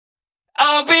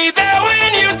I'll be there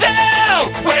when you're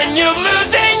down, when you're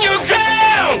losing your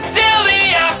ground, till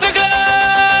the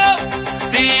afterglow,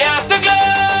 the afterglow.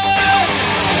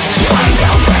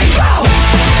 Until we go.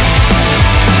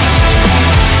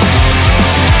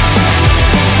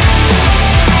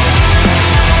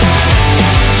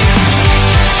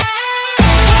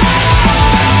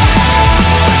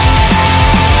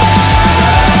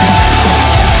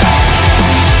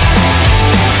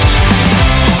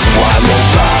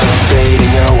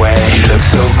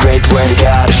 So great when you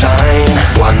gotta shine.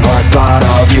 One more part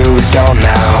of you is gone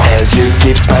now, as you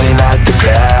keep smiling at the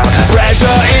crowd.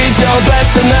 Pressure is your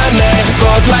best enemy.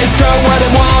 Spotlight show what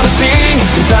they wanna see.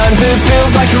 Sometimes it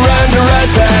feels like you're under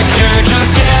attack. You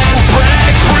just can't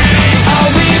break free.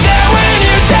 I'll be there when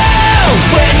you're down,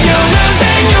 when you're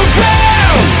losing your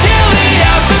crown, till the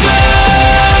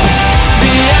afterglow,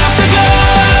 the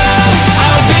afterglow.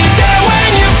 I'll be there when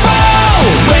you fall,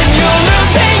 when you're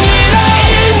losing it all.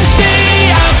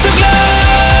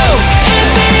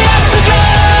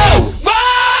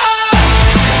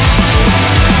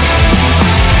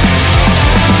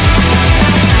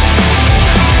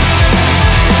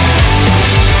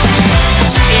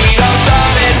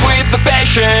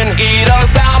 It all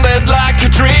sounded like a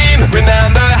dream.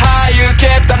 Remember how you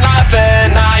kept on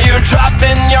laughing, now you're trapped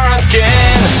in your own skin.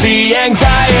 The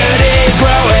anxiety is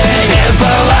growing as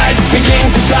the lights begin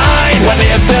to shine. What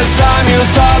if this time you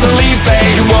totally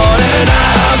fade? You wanted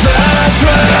out of the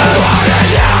truth.